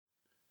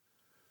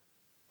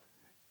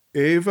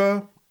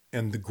Eva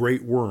and the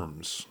Great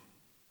Worms.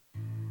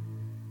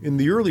 In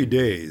the early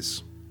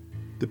days,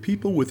 the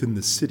people within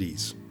the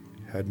cities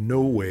had no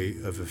way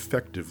of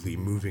effectively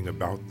moving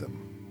about them.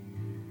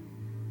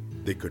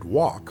 They could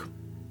walk,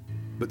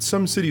 but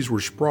some cities were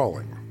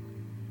sprawling.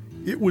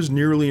 It was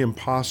nearly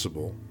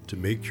impossible to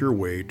make your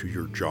way to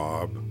your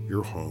job,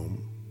 your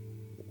home,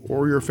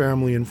 or your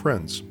family and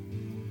friends.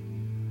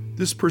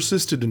 This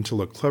persisted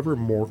until a clever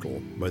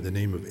mortal by the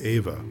name of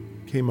Eva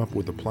came up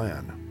with a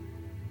plan.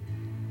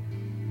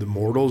 The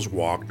mortals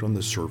walked on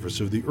the surface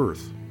of the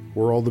earth,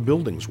 where all the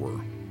buildings were.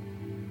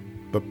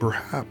 But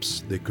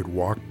perhaps they could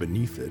walk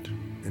beneath it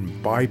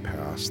and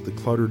bypass the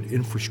cluttered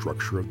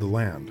infrastructure of the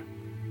land.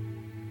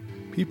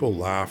 People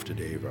laughed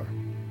at Eva.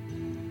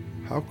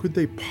 How could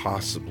they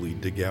possibly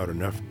dig out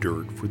enough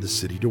dirt for the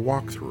city to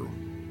walk through?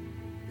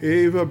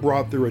 Eva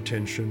brought their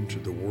attention to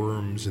the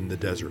worms in the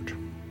desert.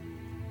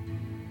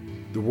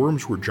 The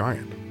worms were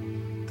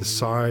giant, the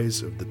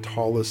size of the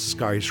tallest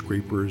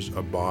skyscrapers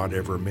Abad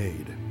ever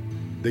made.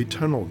 They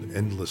tunneled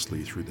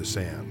endlessly through the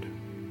sand.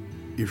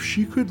 If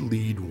she could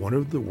lead one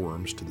of the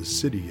worms to the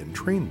city and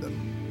train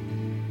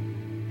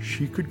them,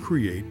 she could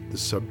create the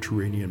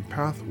subterranean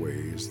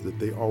pathways that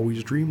they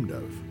always dreamed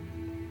of.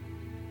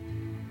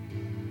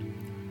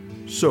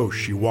 So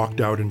she walked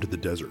out into the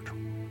desert.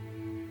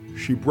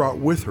 She brought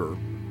with her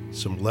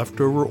some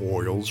leftover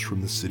oils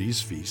from the city's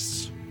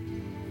feasts,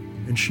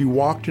 and she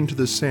walked into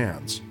the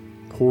sands,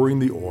 pouring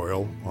the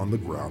oil on the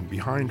ground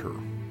behind her.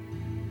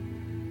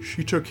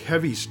 She took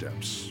heavy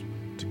steps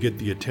to get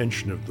the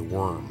attention of the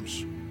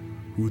worms,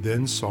 who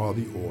then saw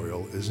the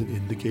oil as an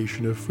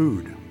indication of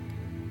food.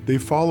 They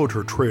followed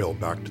her trail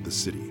back to the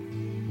city.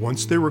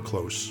 Once they were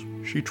close,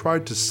 she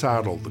tried to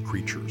saddle the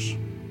creatures.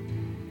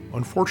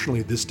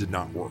 Unfortunately, this did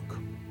not work.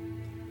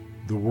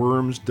 The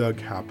worms dug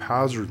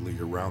haphazardly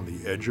around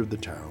the edge of the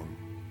town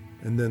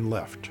and then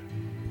left.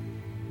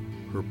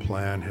 Her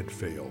plan had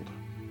failed.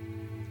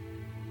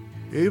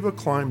 Eva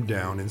climbed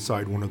down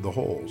inside one of the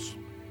holes.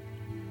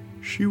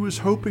 She was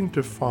hoping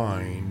to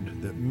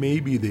find that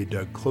maybe they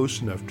dug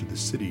close enough to the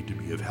city to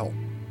be of help.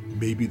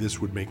 Maybe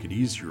this would make it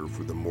easier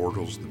for the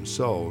mortals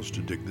themselves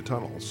to dig the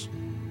tunnels.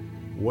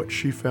 What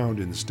she found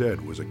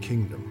instead was a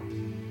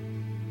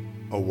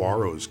kingdom.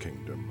 Awaro's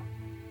kingdom,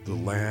 the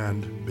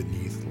land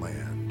beneath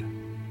land.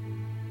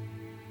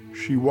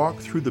 She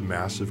walked through the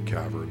massive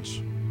caverns,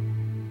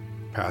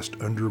 past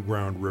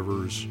underground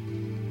rivers,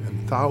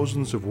 and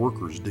thousands of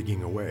workers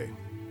digging away.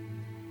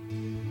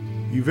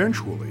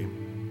 Eventually,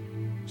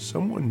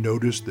 someone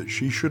noticed that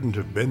she shouldn't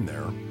have been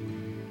there,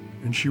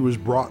 and she was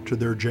brought to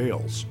their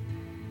jails.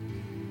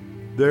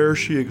 There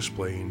she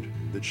explained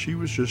that she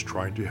was just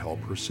trying to help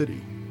her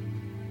city.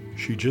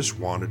 She just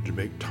wanted to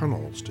make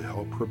tunnels to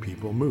help her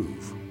people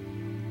move.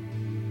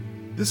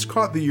 This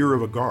caught the ear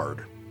of a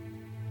guard.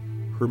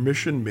 Her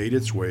mission made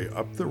its way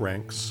up the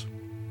ranks,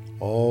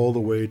 all the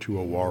way to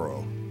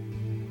Awaro.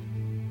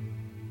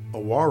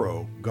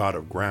 Awaro, god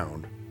of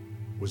ground,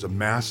 was a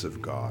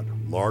massive god,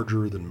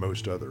 larger than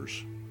most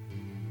others.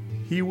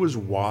 He was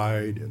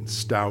wide and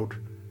stout,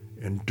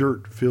 and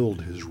dirt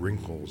filled his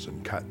wrinkles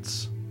and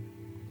cuts.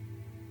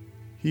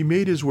 He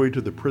made his way to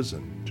the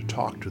prison to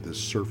talk to this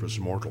surface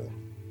mortal.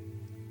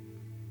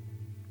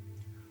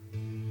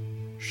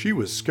 She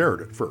was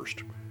scared at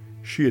first.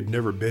 She had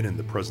never been in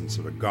the presence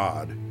of a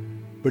god,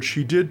 but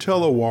she did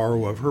tell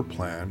Awaro of her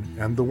plan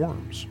and the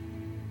worms.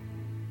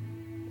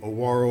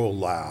 Awaro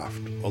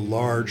laughed, a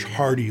large,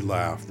 hearty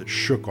laugh that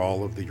shook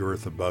all of the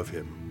earth above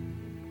him.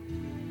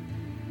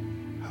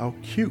 How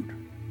cute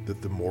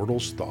that the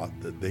mortals thought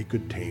that they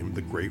could tame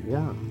the great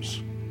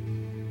worms.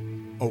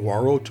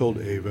 Awaro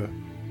told Eva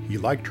he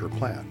liked her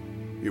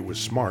plan. It was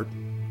smart,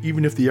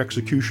 even if the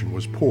execution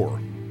was poor.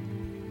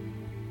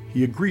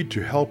 He agreed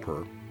to help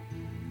her,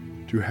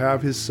 to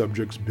have his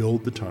subjects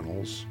build the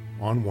tunnels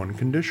on one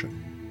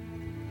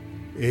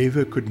condition.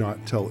 Eva could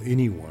not tell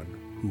anyone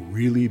who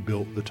really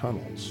built the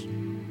tunnels.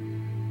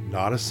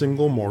 Not a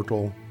single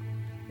mortal,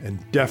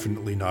 and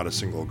definitely not a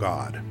single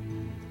god.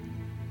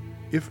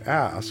 If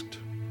asked,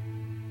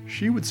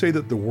 she would say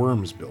that the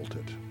worms built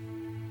it,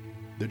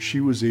 that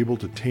she was able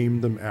to tame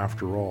them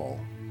after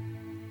all.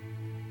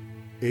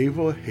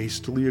 Eva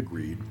hastily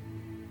agreed,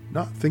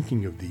 not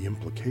thinking of the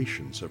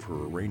implications of her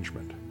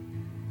arrangement.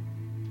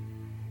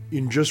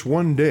 In just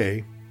one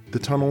day, the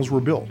tunnels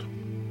were built.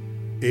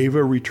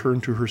 Eva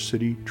returned to her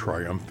city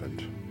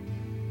triumphant.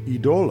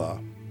 Idola,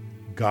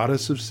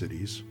 goddess of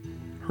cities,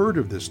 heard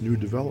of this new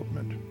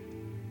development.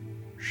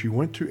 She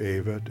went to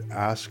Eva to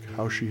ask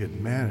how she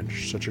had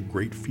managed such a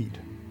great feat.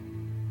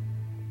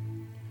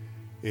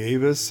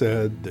 Eva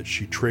said that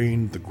she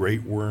trained the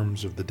great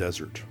worms of the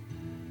desert.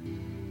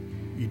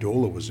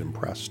 Idola was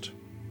impressed.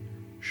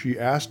 She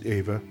asked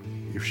Eva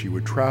if she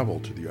would travel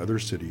to the other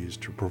cities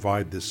to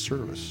provide this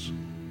service.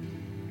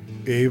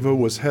 Eva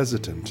was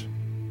hesitant,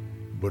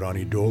 but on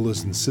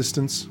Idola's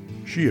insistence,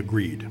 she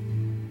agreed.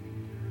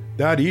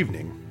 That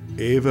evening,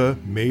 Eva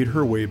made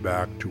her way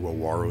back to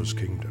Awaro's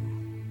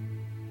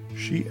kingdom.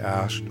 She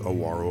asked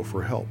Awaro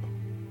for help.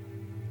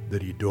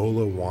 that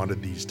Idola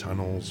wanted these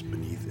tunnels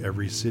beneath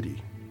every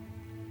city.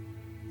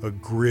 A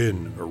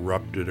grin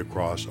erupted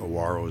across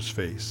Awaro's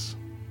face.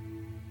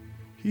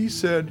 He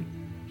said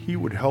he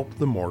would help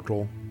the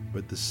mortal,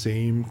 but the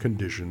same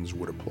conditions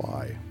would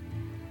apply.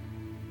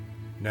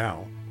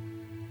 Now,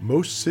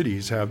 most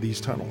cities have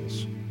these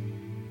tunnels.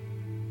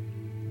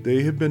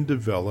 They have been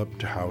developed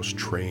to house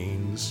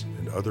trains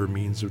and other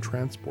means of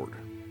transport.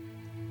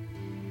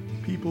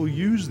 People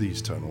use these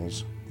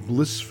tunnels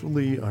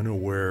blissfully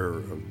unaware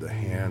of the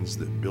hands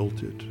that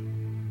built it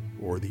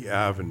or the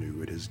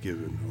avenue it has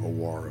given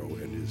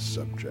Awaro and his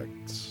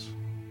subjects.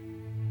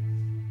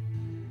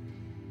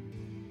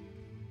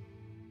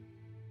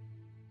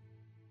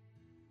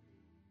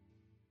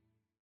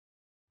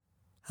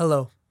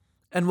 Hello,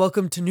 and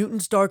welcome to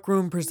Newton's Dark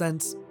Room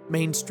presents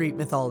Main Street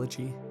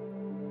Mythology.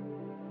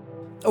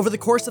 Over the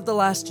course of the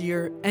last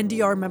year,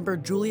 NDR member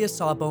Julia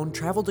Sawbone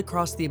traveled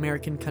across the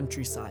American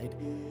countryside.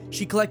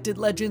 She collected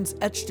legends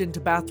etched into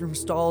bathroom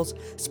stalls,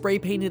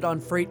 spray-painted on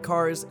freight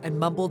cars, and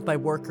mumbled by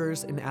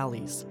workers in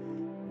alleys.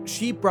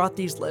 She brought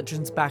these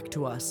legends back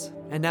to us,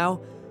 and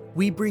now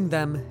we bring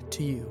them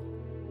to you.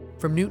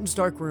 From Newton's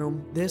Dark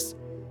Room, this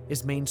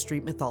is Main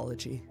Street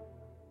Mythology.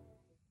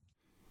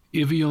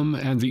 Ivium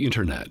and the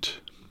Internet.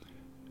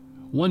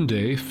 One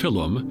day,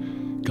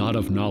 Philum, god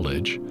of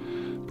knowledge,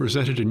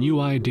 presented a new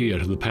idea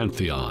to the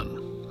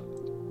Pantheon.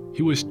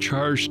 He was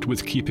charged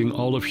with keeping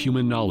all of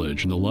human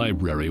knowledge in the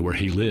library where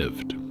he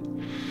lived.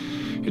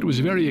 It was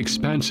very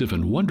expansive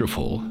and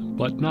wonderful,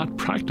 but not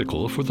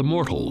practical for the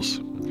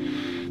mortals.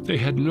 They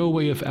had no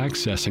way of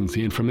accessing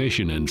the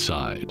information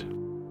inside.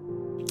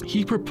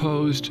 He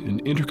proposed an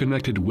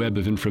interconnected web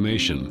of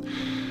information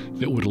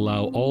that would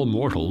allow all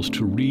mortals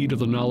to read of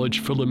the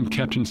knowledge Philum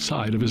kept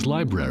inside of his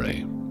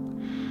library.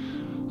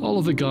 All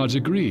of the gods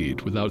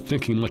agreed without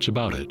thinking much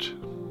about it.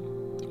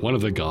 One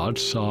of the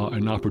gods saw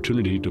an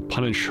opportunity to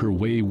punish her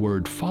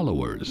wayward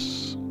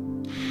followers.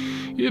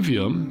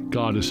 Ivium,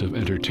 goddess of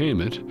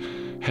entertainment,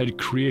 had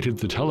created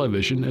the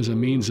television as a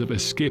means of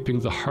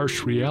escaping the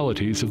harsh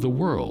realities of the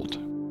world.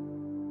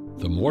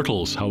 The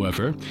mortals,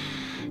 however,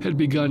 had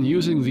begun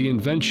using the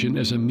invention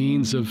as a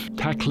means of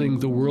tackling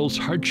the world's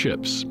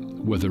hardships,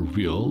 whether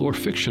real or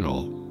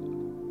fictional.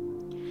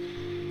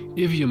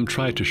 Ivium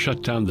tried to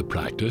shut down the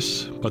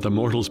practice, but the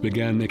mortals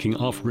began making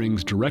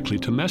offerings directly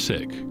to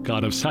Messick,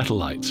 god of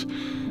satellites,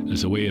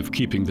 as a way of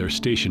keeping their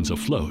stations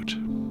afloat.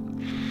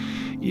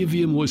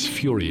 Ivium was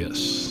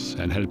furious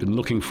and had been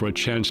looking for a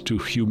chance to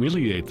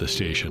humiliate the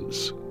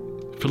stations.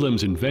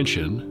 Philum's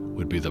invention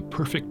would be the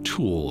perfect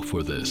tool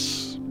for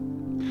this.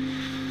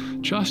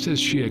 Just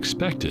as she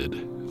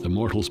expected, the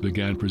mortals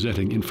began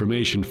presenting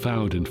information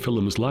found in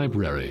Philum's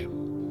library.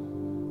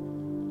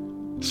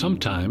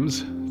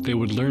 Sometimes they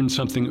would learn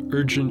something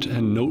urgent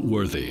and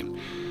noteworthy,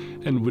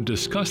 and would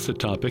discuss the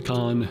topic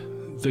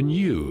on the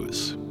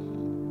news.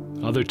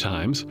 Other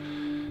times,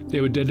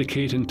 they would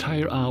dedicate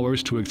entire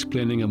hours to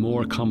explaining a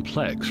more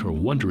complex or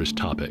wondrous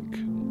topic.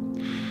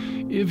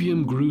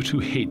 Ivium grew to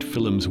hate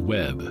Philum's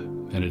web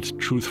and its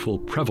truthful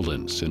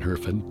prevalence in her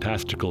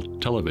fantastical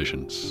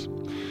televisions.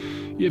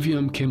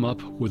 Ivium came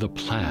up with a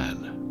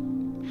plan.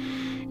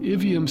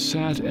 Ivium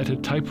sat at a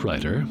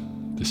typewriter,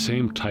 the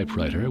same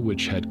typewriter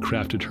which had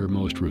crafted her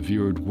most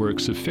revered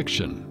works of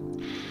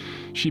fiction.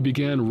 She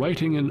began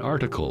writing an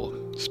article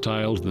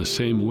styled in the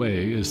same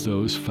way as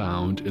those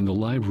found in the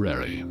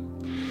library.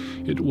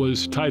 It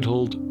was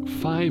titled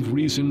 5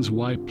 Reasons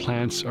Why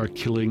Plants Are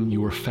Killing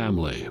Your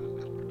Family.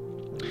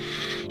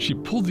 She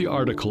pulled the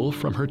article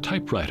from her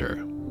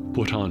typewriter,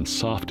 put on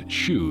soft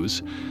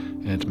shoes,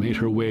 and made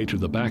her way to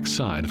the back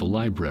side of the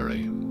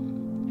library.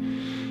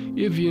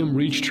 Ivium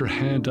reached her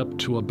hand up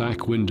to a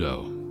back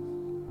window.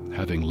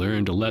 Having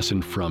learned a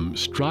lesson from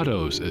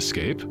Strato's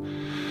escape,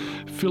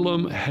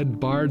 Philum had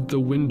barred the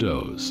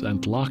windows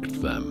and locked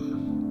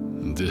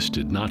them. This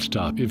did not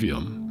stop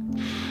Ivium.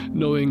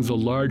 Knowing the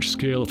large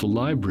scale of the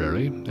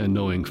library and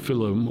knowing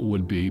Philum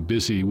would be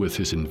busy with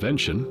his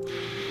invention,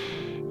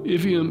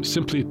 Ivium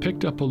simply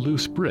picked up a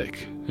loose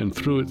brick and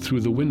threw it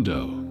through the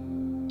window.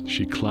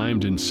 She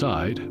climbed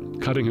inside,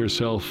 cutting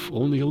herself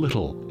only a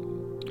little.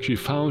 She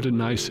found a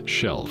nice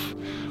shelf,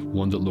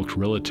 one that looked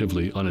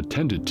relatively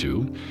unattended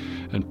to,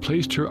 and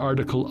placed her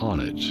article on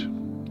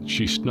it.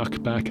 She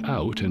snuck back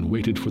out and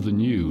waited for the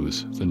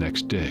news the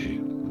next day.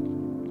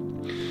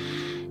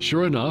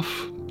 Sure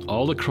enough,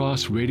 all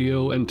across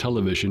radio and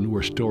television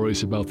were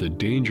stories about the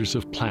dangers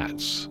of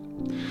plants.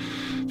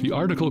 The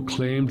article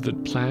claimed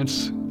that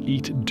plants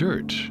eat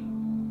dirt.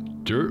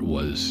 Dirt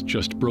was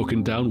just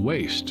broken down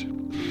waste.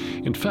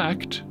 In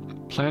fact,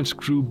 plants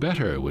grew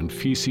better when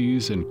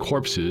feces and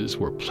corpses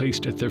were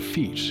placed at their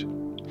feet.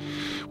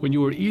 When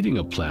you were eating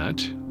a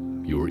plant,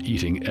 you were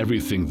eating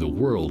everything the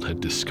world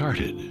had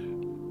discarded.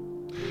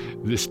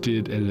 This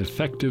did an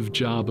effective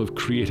job of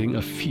creating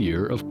a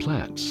fear of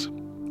plants.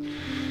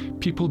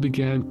 People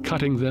began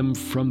cutting them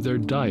from their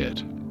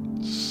diet,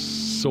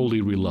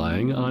 solely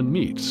relying on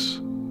meats,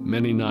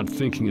 many not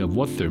thinking of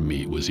what their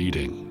meat was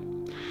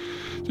eating.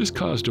 This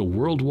caused a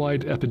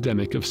worldwide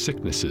epidemic of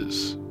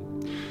sicknesses.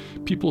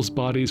 People's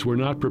bodies were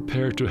not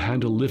prepared to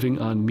handle living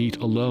on meat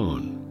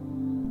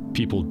alone.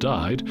 People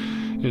died,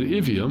 and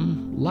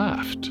Evium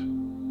laughed.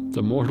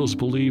 The mortals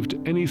believed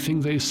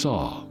anything they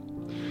saw.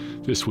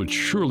 This would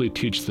surely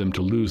teach them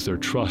to lose their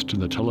trust in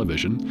the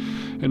television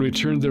and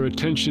return their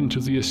attention to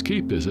the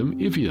escapism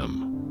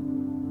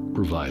Evium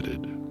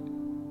provided.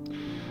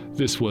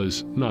 This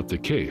was not the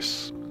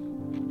case.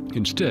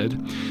 Instead,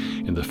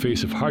 in the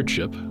face of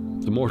hardship,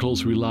 the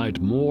mortals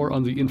relied more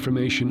on the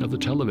information of the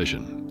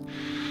television.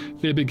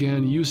 They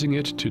began using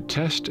it to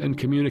test and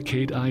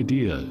communicate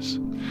ideas,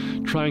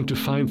 trying to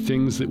find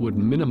things that would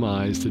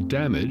minimize the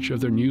damage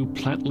of their new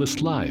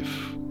plantless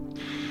life.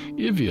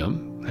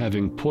 Evium,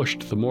 having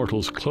pushed the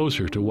mortals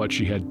closer to what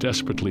she had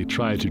desperately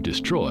tried to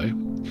destroy,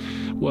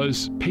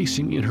 was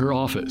pacing in her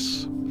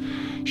office.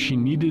 She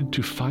needed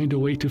to find a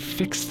way to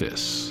fix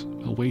this,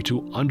 a way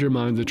to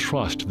undermine the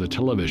trust in the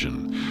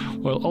television,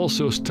 while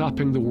also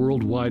stopping the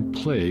worldwide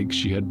plague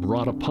she had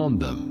brought upon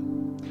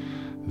them.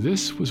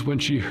 This was when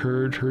she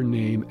heard her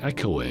name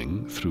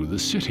echoing through the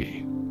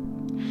city.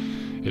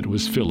 It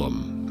was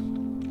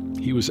Philum.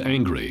 He was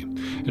angry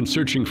and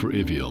searching for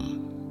Evium.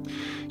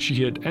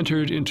 She had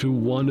entered into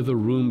one of the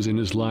rooms in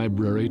his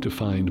library to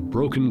find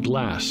broken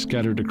glass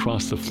scattered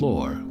across the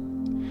floor.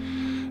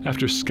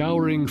 After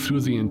scouring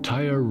through the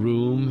entire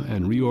room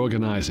and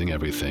reorganizing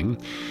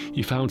everything,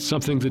 he found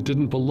something that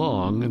didn't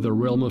belong in the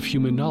realm of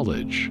human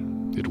knowledge.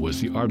 It was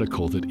the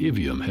article that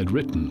Evium had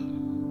written.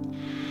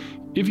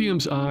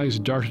 Evium's eyes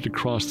darted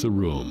across the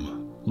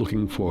room,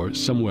 looking for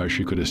somewhere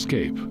she could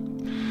escape.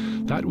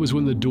 That was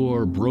when the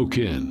door broke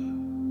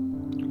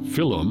in.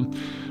 Philum,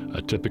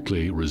 a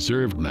typically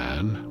reserved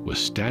man, was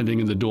standing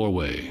in the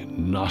doorway,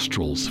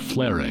 nostrils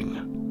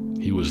flaring.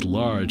 He was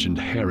large and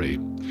hairy.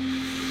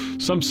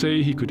 Some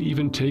say he could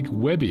even take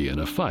Webby in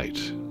a fight.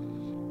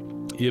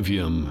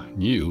 Evium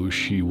knew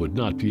she would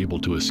not be able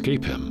to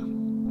escape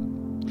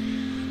him.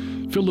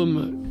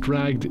 Philum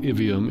dragged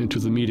Evium into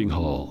the meeting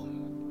hall.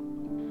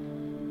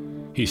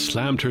 He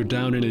slammed her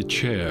down in a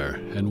chair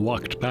and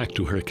walked back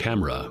to her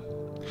camera.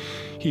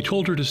 He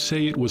told her to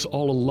say it was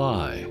all a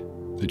lie,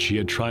 that she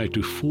had tried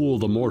to fool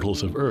the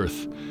mortals of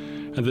Earth,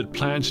 and that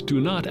plants do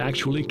not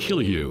actually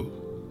kill you.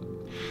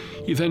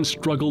 He then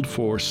struggled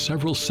for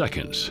several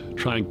seconds,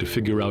 trying to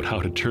figure out how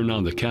to turn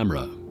on the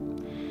camera.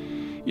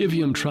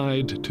 Evium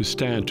tried to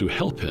stand to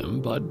help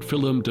him, but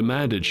Philum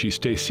demanded she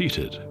stay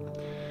seated.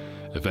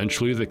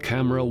 Eventually the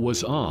camera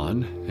was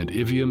on, and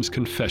Evium's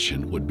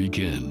confession would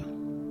begin.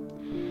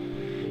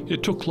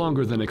 It took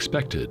longer than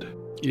expected.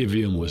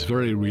 Evium was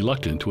very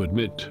reluctant to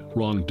admit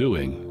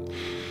wrongdoing.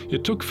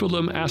 It took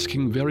Philum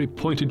asking very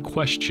pointed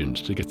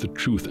questions to get the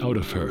truth out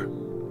of her.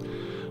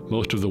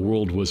 Most of the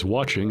world was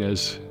watching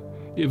as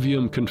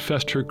Evium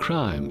confessed her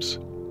crimes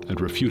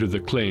and refuted the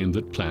claim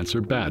that plants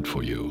are bad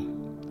for you.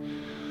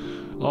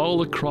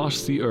 All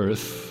across the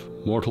earth,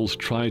 mortals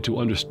tried to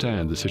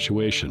understand the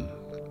situation.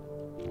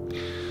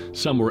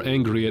 Some were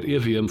angry at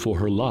Evium for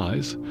her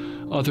lies.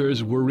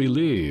 Others were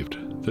relieved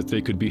that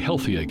they could be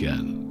healthy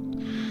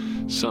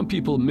again. Some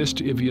people missed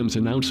Evium's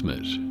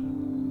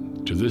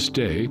announcement. To this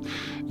day,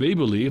 they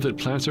believe that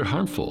plants are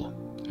harmful,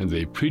 and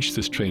they preach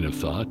this train of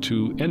thought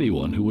to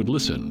anyone who would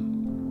listen.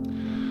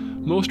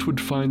 Most would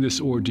find this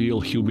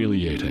ordeal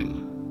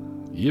humiliating.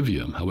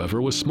 Evium,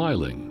 however, was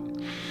smiling.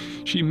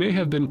 She may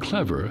have been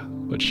clever,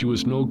 but she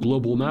was no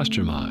global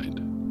mastermind.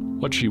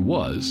 What she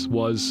was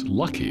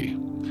lucky.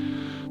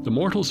 The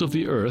mortals of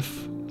the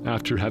earth,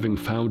 after having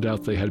found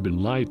out they had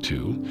been lied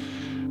to,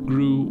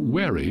 grew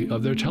wary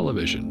of their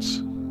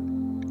televisions.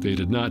 They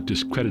did not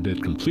discredit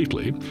it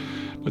completely,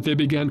 but they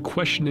began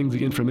questioning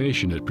the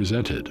information it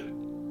presented.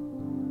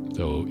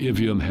 Though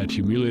Evium had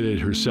humiliated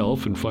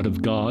herself in front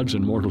of gods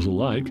and mortals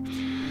alike,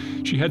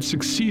 she had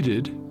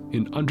succeeded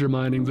in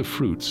undermining the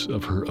fruits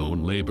of her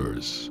own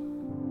labors.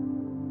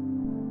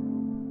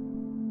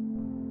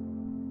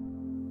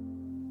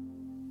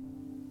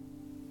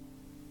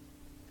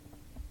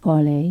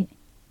 Kale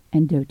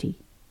and Doti.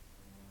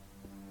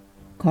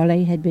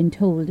 Kale had been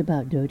told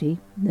about Doti,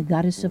 the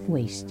goddess of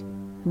waste,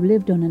 who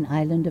lived on an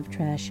island of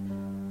trash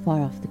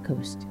far off the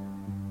coast.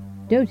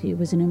 Doti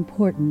was an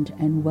important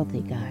and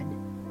wealthy god,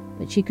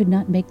 but she could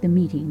not make the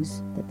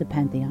meetings that the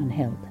pantheon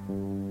held.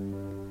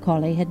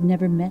 Kale had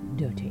never met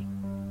Doti.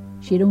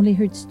 She had only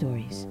heard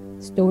stories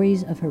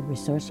of her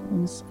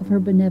resourcefulness, of her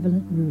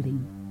benevolent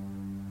ruling.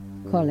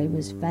 Kale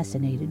was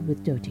fascinated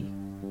with Doti.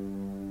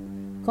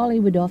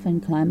 Kale would often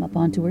climb up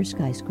onto her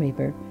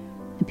skyscraper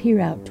and peer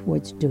out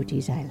towards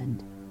Doti's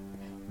island.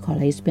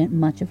 Kale spent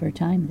much of her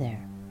time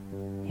there.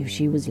 If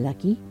she was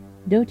lucky,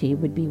 Doti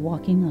would be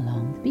walking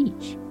along the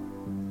beach.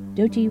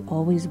 Doti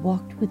always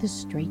walked with a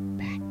straight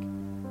back.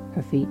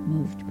 Her feet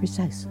moved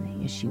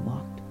precisely as she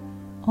walked,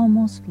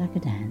 almost like a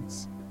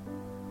dance.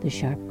 The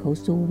sharp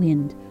coastal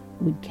wind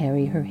would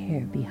carry her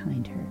hair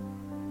behind her,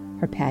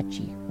 her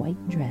patchy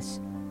white dress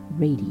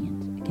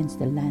radiant against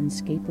the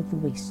landscape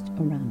of waste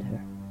around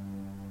her.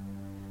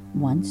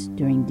 Once,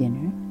 during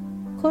dinner,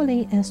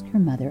 Kale asked her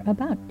mother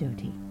about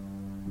Doti.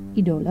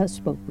 Idola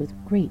spoke with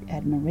great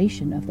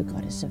admiration of the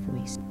goddess of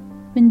waste.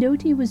 When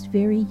Doti was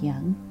very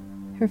young,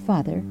 her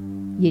father,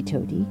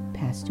 Yetodi,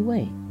 passed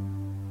away.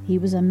 He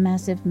was a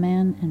massive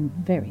man and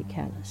very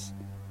callous.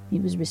 He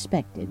was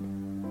respected,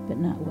 but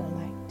not well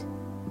liked.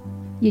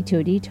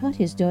 Yetodi taught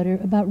his daughter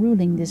about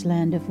ruling this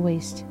land of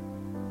waste.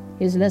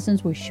 His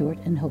lessons were short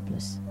and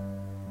hopeless.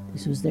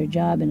 This was their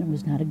job, and it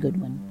was not a good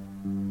one.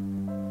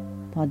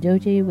 While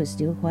Doti was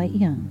still quite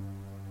young,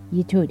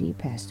 Yetodi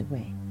passed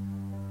away.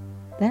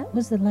 That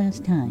was the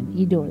last time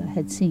Idola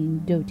had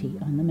seen Doti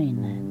on the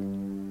mainland.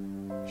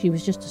 She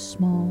was just a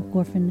small,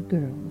 orphaned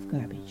girl of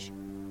garbage.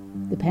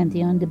 The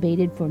Pantheon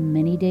debated for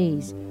many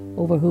days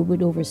over who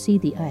would oversee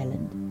the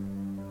island.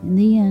 In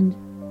the end,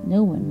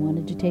 no one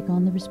wanted to take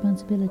on the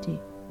responsibility.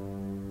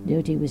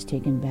 Doti was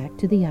taken back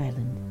to the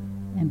island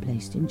and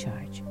placed in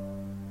charge.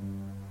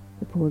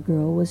 The poor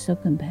girl was so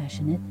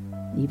compassionate,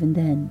 even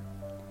then.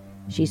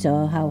 She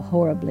saw how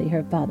horribly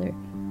her father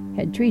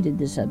had treated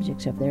the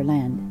subjects of their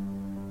land.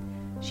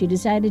 She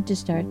decided to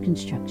start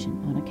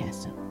construction on a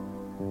castle.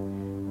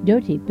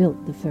 Doti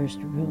built the first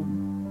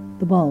room,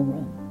 the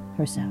ballroom,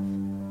 herself.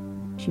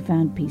 She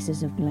found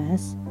pieces of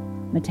glass,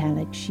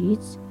 metallic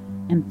sheets,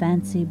 and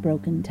fancy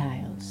broken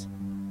tiles.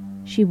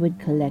 She would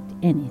collect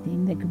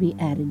anything that could be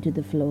added to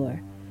the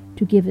floor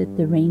to give it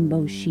the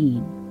rainbow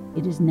sheen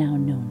it is now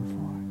known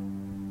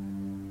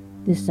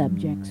for. The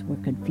subjects were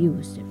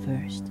confused at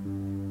first,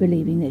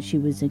 believing that she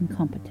was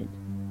incompetent,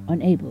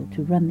 unable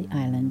to run the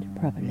island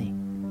properly,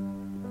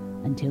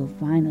 until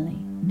finally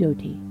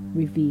Doti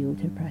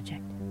revealed her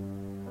project.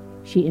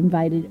 She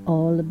invited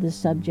all of the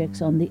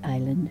subjects on the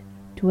island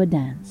to a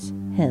dance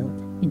held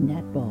in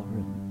that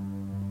ballroom.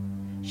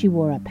 She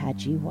wore a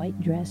patchy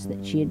white dress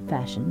that she had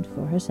fashioned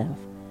for herself,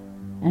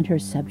 and her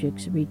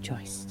subjects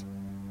rejoiced.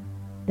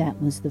 That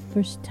was the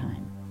first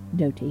time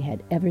Doti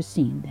had ever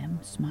seen them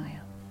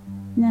smile.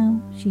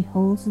 Now she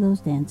holds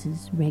those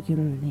dances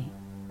regularly.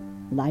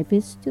 Life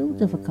is still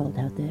difficult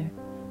out there,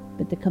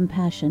 but the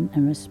compassion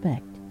and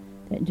respect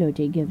that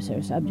Doti gives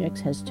her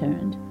subjects has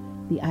turned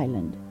the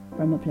island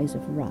from a place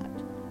of rot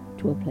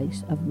to a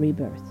place of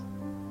rebirth.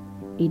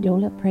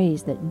 Idola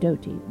praised that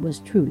Doti was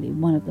truly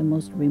one of the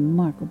most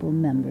remarkable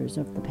members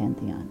of the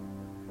Pantheon.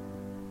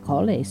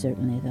 Kale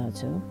certainly thought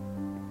so.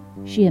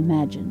 She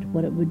imagined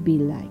what it would be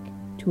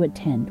like to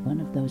attend one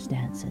of those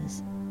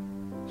dances.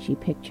 She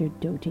pictured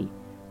Doti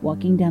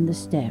walking down the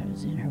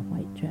stairs in her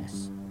white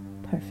dress,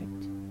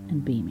 perfect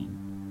and beaming.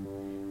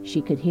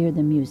 She could hear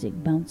the music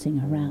bouncing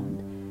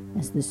around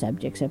as the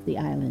subjects of the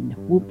island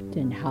whooped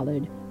and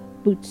hollered,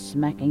 boots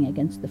smacking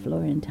against the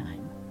floor in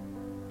time.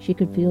 She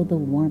could feel the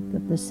warmth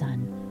of the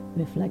sun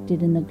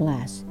reflected in the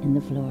glass in the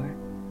floor,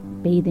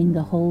 bathing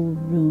the whole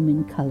room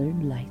in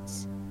colored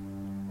lights.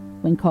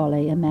 When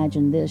Kale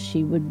imagined this,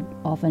 she would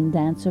often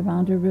dance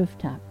around her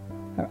rooftop,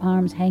 her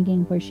arms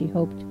hanging where she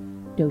hoped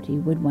Doti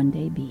would one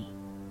day be.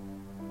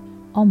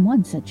 On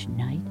one such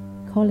night,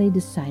 Kale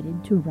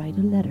decided to write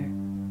a letter.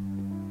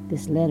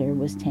 This letter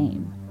was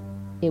tame.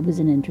 It was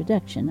an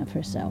introduction of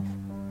herself,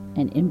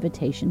 an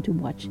invitation to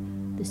watch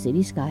the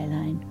city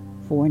skyline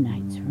 4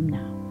 nights from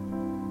now.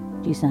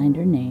 She signed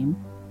her name,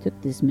 took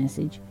this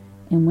message,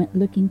 and went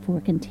looking for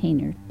a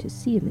container to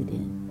seal it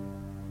in.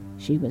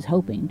 She was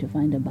hoping to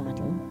find a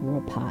bottle or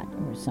a pot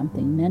or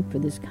something meant for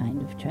this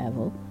kind of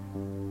travel,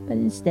 but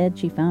instead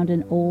she found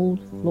an old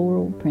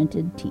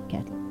floral-printed tea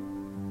kettle.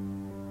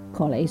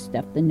 Kale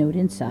stuffed the note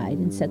inside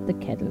and set the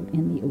kettle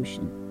in the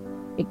ocean.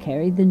 It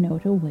carried the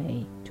note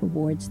away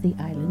towards the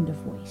island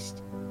of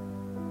waste.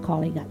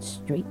 Kale got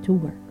straight to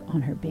work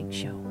on her big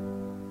show.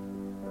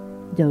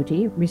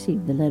 Doti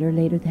received the letter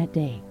later that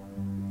day.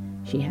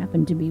 She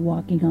happened to be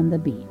walking on the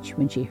beach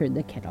when she heard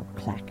the kettle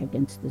clack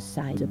against the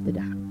side of the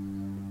dock.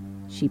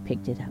 She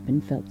picked it up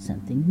and felt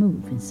something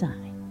move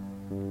inside.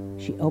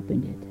 She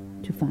opened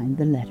it to find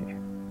the letter.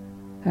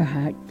 Her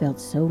heart felt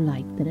so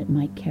light that it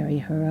might carry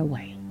her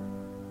away.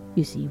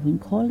 You see, when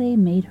Kale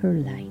made her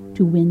light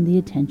to win the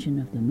attention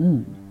of the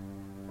moon,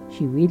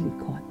 she really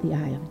caught the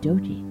eye of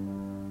Doti.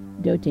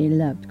 Doti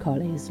loved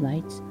Kale's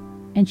lights,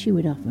 and she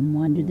would often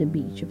wander the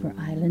beach of her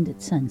island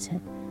at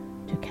sunset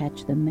to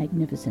catch the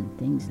magnificent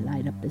things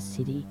light up the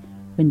city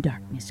when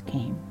darkness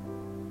came.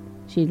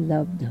 She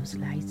loved those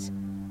lights,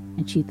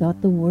 and she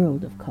thought the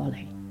world of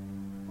Kale.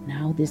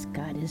 Now this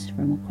goddess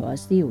from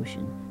across the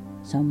ocean,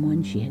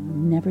 someone she had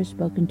never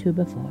spoken to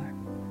before,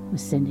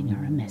 was sending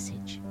her a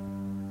message.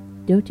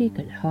 Doti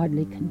could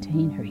hardly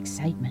contain her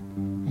excitement,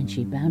 and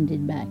she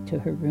bounded back to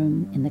her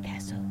room in the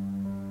castle.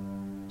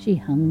 She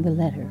hung the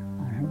letter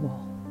on her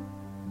wall.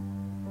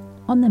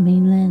 On the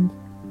mainland,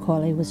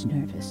 Kale was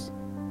nervous.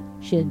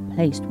 She had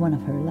placed one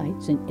of her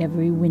lights in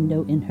every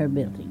window in her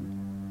building.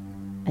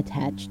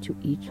 Attached to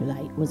each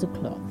light was a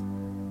cloth,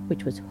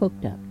 which was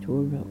hooked up to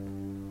a rope.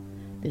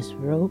 This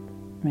rope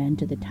ran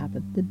to the top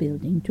of the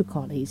building to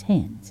Kale's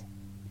hands.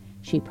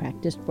 She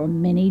practiced for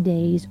many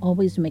days,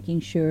 always making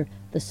sure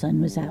the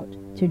sun was out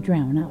to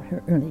drown out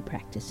her early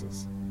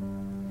practices.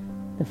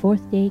 The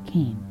 4th day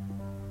came,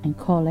 and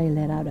Kale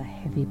let out a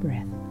heavy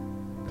breath,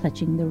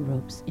 clutching the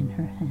ropes in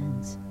her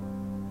hands.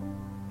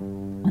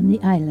 On the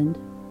island,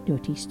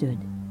 Doti stood.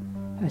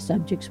 Her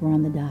subjects were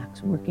on the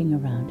docks working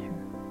around her.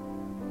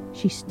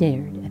 She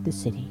stared at the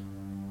city.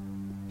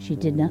 She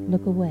did not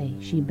look away.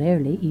 She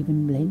barely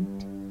even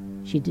blinked.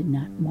 She did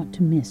not want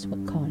to miss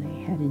what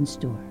Colley had in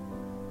store.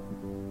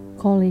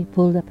 Colley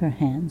pulled up her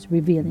hands,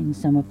 revealing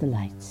some of the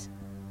lights.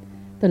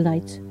 The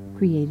lights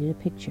created a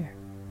picture.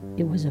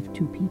 It was of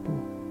two people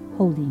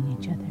holding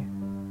each other.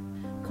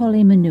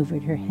 Colley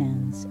maneuvered her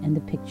hands, and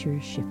the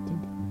picture shifted.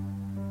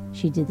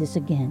 She did this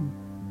again,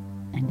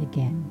 and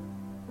again,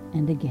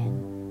 and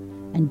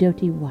again, and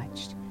Doty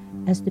watched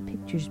as the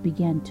pictures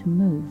began to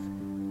move,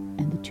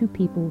 and the two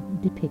people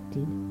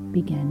depicted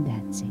began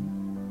dancing.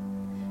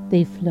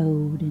 They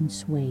flowed and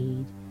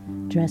swayed,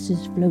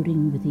 dresses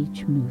floating with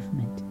each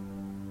movement.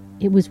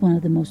 It was one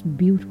of the most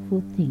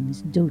beautiful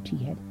things Doty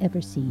had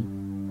ever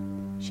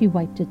seen. She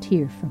wiped a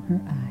tear from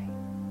her eye,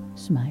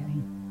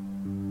 smiling.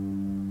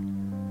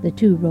 The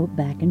two wrote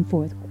back and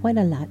forth quite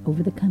a lot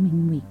over the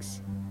coming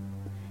weeks.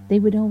 They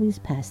would always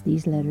pass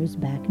these letters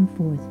back and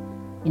forth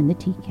in the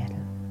tea kettle.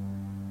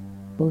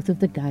 Both of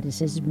the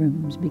goddesses'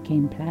 rooms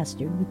became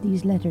plastered with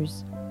these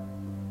letters.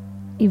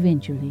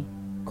 Eventually,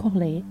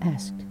 Colley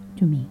asked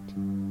to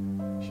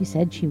meet. She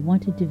said she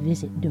wanted to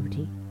visit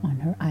Doty on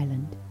her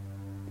island.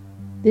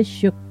 This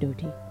shook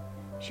Doty.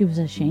 She was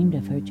ashamed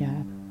of her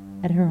job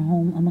at her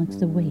home amongst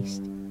the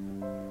waste.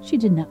 She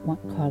did not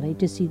want Colley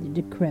to see the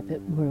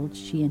decrepit world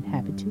she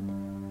inhabited.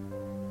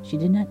 She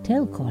did not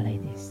tell Colley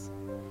this.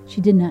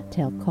 She did not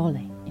tell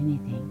Colley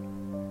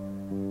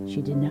anything.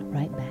 She did not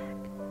write back,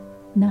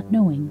 not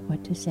knowing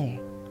what to say.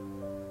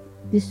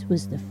 This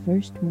was the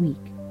first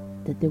week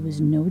that there was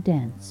no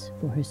dance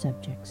for her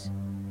subjects.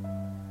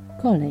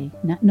 Colley,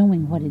 not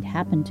knowing what had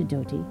happened to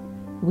Doty,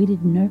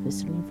 waited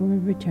nervously for a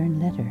return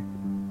letter,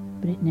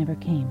 but it never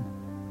came.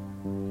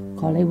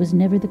 Colley was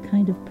never the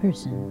kind of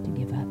person to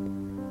give up.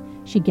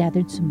 She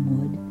gathered some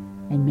wood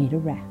and made a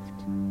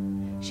raft.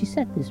 She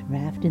set this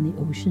raft in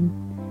the ocean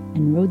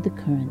and rode the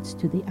currents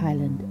to the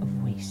island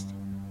of waste.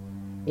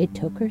 It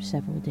took her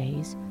several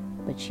days,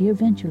 but she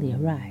eventually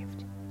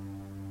arrived.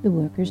 The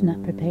workers,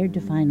 not prepared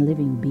to find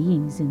living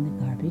beings in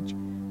the garbage,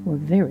 were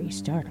very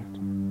startled.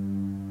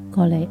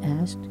 Colley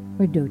asked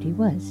where Doty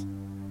was.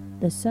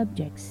 The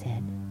subjects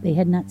said they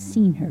had not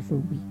seen her for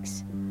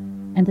weeks,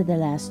 and that the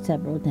last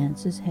several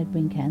dances had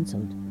been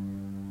cancelled.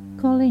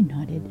 Colley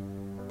nodded,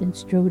 then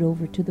strode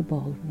over to the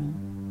ballroom.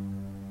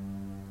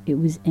 It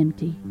was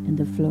empty and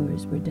the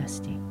floors were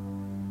dusty.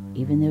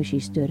 Even though she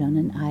stood on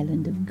an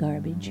island of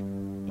garbage,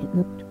 it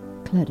looked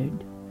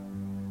cluttered,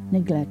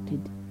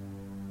 neglected.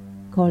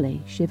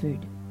 Colley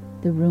shivered.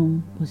 The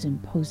room was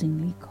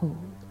imposingly cold.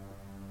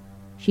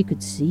 She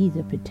could see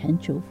the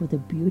potential for the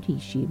beauty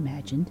she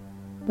imagined,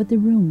 but the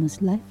room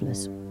was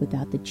lifeless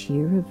without the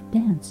cheer of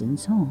dance and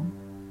song.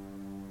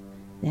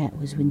 That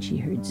was when she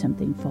heard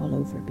something fall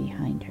over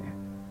behind her.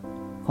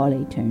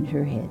 Colley turned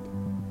her head.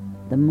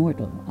 The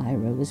mortal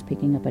Ira was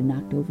picking up a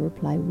knocked-over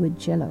plywood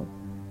cello.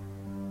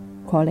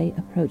 Colley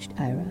approached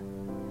Ira,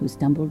 who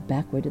stumbled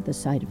backward at the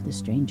sight of the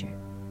stranger.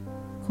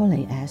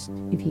 Colley asked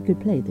if he could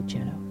play the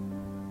cello.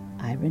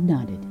 Ira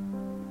nodded.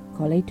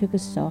 Colley took a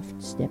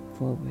soft step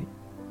forward.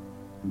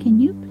 "Can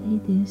you play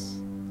this?"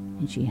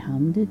 And she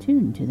hummed a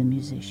tune to the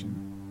musician.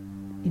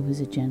 It was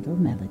a gentle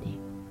melody,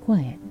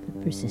 quiet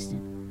but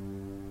persistent.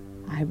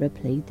 Ira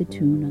played the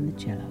tune on the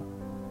cello.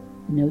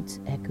 The notes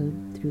echoed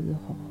through the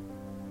hall.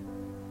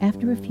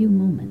 After a few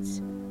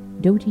moments,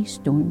 Doty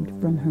stormed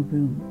from her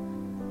room.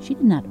 She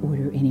did not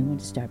order anyone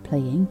to start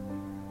playing.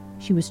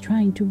 She was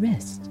trying to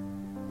rest.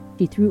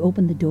 She threw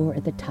open the door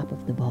at the top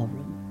of the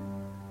ballroom.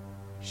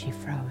 She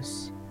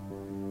froze.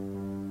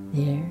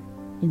 There,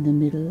 in the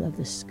middle of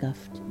the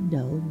scuffed,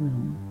 dull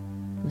room,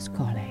 was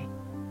Colley.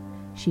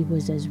 She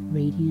was as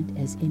radiant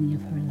as any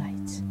of her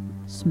lights,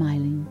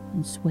 smiling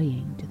and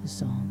swaying to the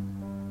song.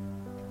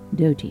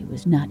 Doty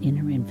was not in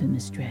her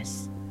infamous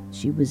dress.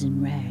 She was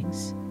in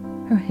rags.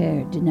 Her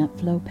hair did not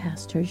flow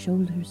past her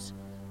shoulders.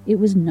 It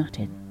was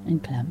knotted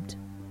and clumped.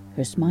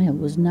 Her smile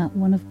was not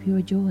one of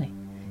pure joy.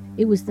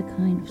 It was the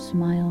kind of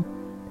smile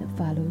that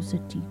follows a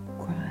deep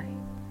cry.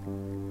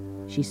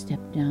 She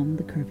stepped down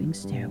the curving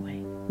stairway.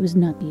 It was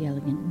not the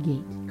elegant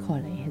gait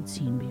Colley had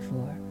seen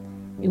before.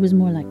 It was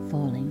more like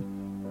falling,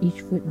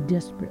 each foot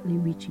desperately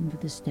reaching for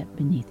the step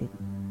beneath it.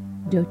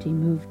 Doty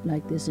moved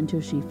like this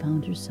until she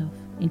found herself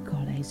in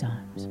Colley's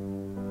arms.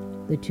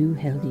 The two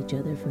held each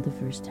other for the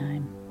first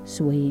time,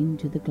 swaying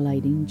to the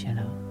gliding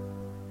cello.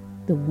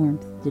 The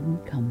warmth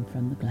didn't come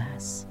from the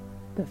glass,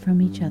 but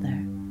from each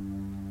other.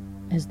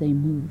 As they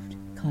moved,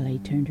 Colley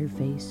turned her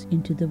face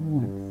into the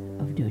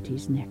warmth of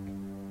Doty's neck.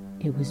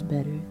 It was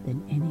better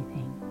than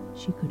anything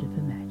she could have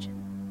imagined.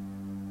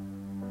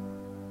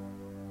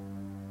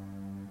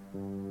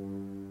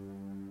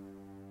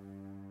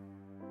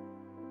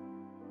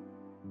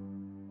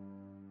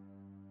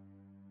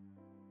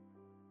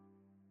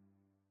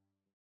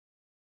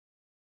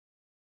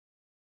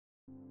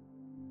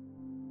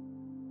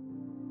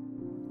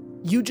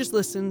 You just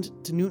listened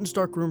to Newton's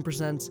Dark Room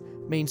presents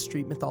Main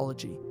Street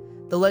Mythology.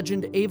 The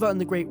legend Ava and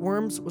the Great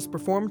Worms was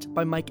performed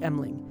by Mike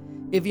Emling.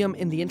 Ivium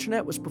in the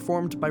Internet was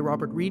performed by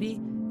Robert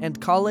Reedy,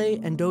 and Kale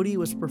and Dodi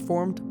was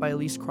performed by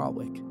Elise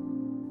Krawick.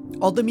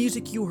 All the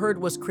music you heard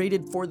was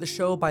created for the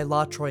show by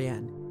La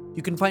Troyenne.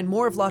 You can find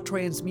more of La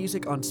Troyenne's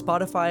music on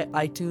Spotify,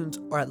 iTunes,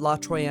 or at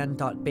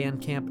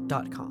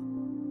latroyenne.bandcamp.com.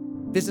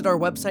 Visit our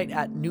website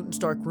at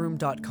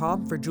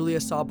newtonsdarkroom.com for Julia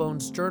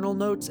Sawbone's journal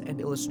notes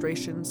and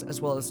illustrations,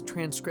 as well as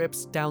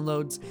transcripts,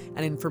 downloads,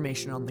 and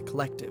information on the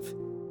collective.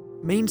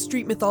 Main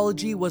Street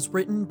Mythology was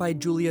written by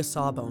Julia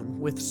Sawbone,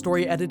 with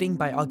story editing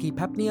by Augie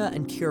Pepnia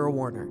and Kira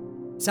Warner.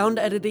 Sound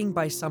editing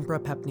by Sampra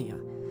Pepnia.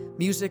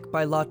 Music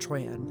by La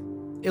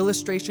Troyenne.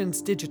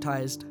 Illustrations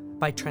digitized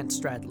by Trent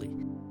Stradley.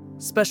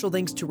 Special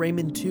thanks to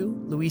Raymond Tu,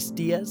 Luis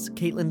Diaz,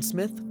 Caitlin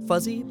Smith,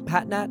 Fuzzy,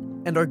 Patnat,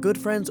 and our good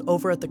friends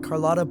over at the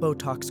Carlotta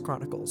Botox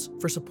Chronicles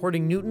for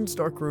supporting Newton's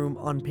Dark Room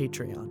on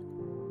Patreon.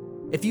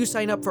 If you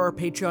sign up for our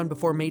Patreon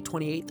before May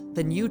 28th,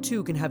 then you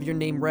too can have your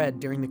name read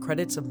during the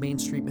credits of Main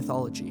Street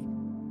Mythology.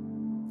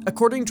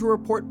 According to a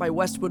report by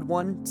Westwood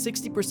One,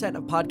 60%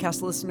 of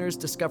podcast listeners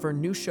discover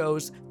new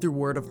shows through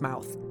word of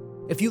mouth.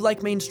 If you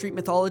like Main Street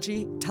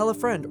Mythology, tell a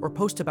friend or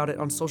post about it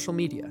on social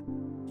media.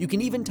 You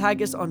can even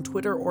tag us on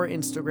Twitter or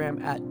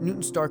Instagram at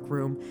Newton's Dark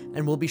Room,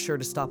 and we'll be sure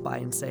to stop by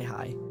and say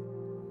hi.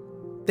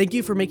 Thank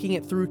you for making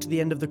it through to the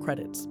end of the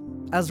credits.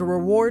 As a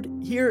reward,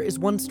 here is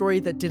one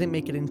story that didn't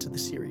make it into the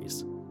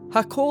series.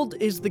 Hakold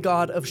is the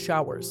god of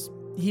showers.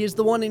 He is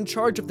the one in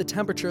charge of the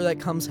temperature that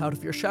comes out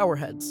of your shower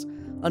heads.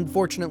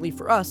 Unfortunately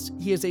for us,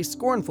 he is a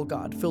scornful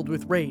god filled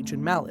with rage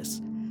and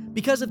malice.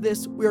 Because of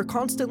this, we are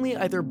constantly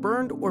either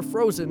burned or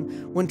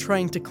frozen when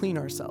trying to clean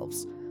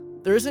ourselves.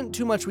 There isn't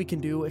too much we can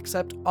do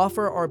except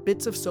offer our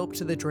bits of soap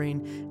to the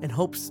drain in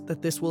hopes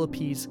that this will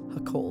appease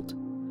Hakold.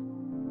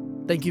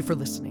 Thank you for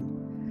listening.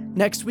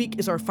 Next week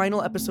is our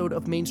final episode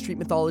of Main Street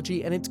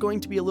Mythology, and it's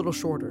going to be a little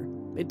shorter.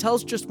 It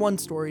tells just one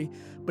story,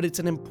 but it's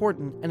an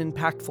important and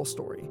impactful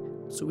story,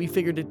 so we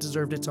figured it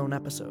deserved its own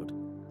episode.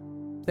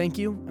 Thank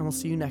you, and we'll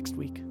see you next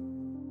week.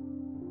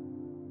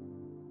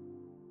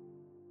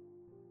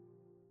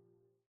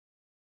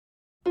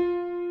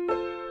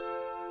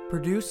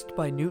 Produced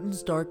by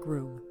Newton's Dark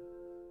Room.